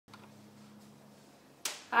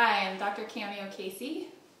Hi, I'm Dr. Kameo Casey.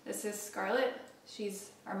 This is Scarlett.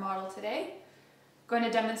 She's our model today. I'm going to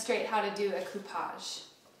demonstrate how to do a coupage.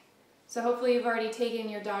 So hopefully you've already taken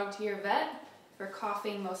your dog to your vet for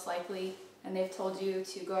coughing most likely, and they've told you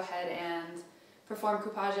to go ahead and perform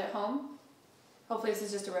coupage at home. Hopefully this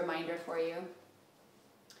is just a reminder for you.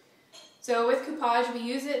 So with coupage, we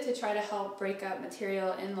use it to try to help break up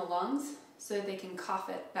material in the lungs so that they can cough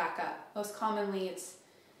it back up. Most commonly it's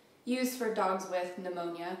used for dogs with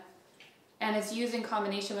pneumonia, and it's used in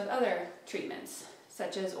combination with other treatments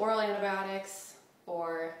such as oral antibiotics,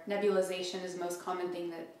 or nebulization is the most common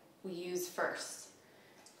thing that we use first.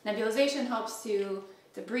 Nebulization helps to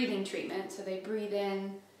the breathing treatment, so they breathe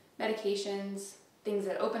in medications, things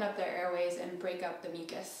that open up their airways and break up the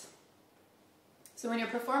mucus. So when you're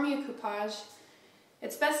performing a coupage,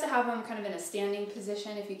 it's best to have them kind of in a standing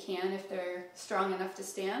position if you can, if they're strong enough to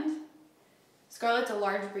stand. Scarlett's a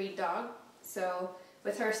large breed dog, so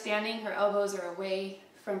with her standing, her elbows are away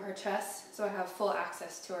from her chest, so I have full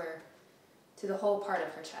access to the whole part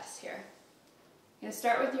of her chest here. You're going to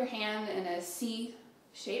start with your hand in a C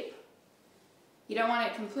shape. You don't want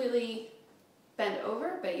it completely bent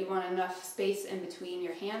over, but you want enough space in between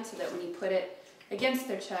your hands so that when you put it against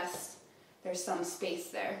their chest, there's some space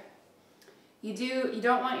there. You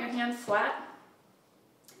don't want your hand flat.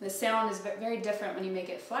 The sound is very different when you make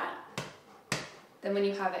it flat than when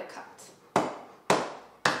you have it cupped.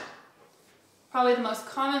 Probably the most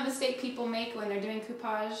common mistake people make when they're doing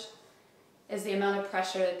coupage is the amount of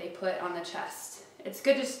pressure that they put on the chest. It's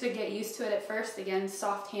good just to get used to it at first. Again,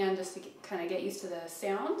 soft hand just to kind of get used to the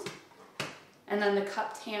sound. And then the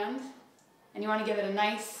cupped hand. And you want to give it a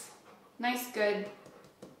nice good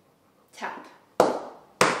tap.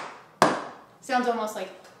 Sounds almost like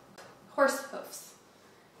horse hoofs.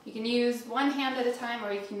 You can use one hand at a time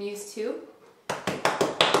or you can use two.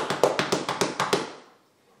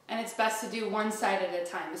 And it's best to do one side at a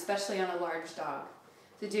time, especially on a large dog.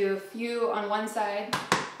 To do a few on one side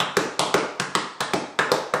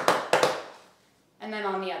and then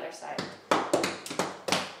on the other side.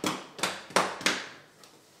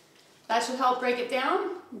 That should help break it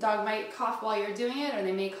down. The dog might cough while you're doing it, or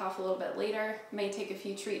they may cough a little bit later. It may take a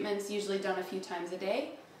few treatments, usually done a few times a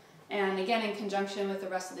day. And again, in conjunction with the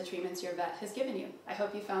rest of the treatments your vet has given you. I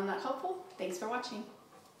hope you found that helpful. Thanks for watching.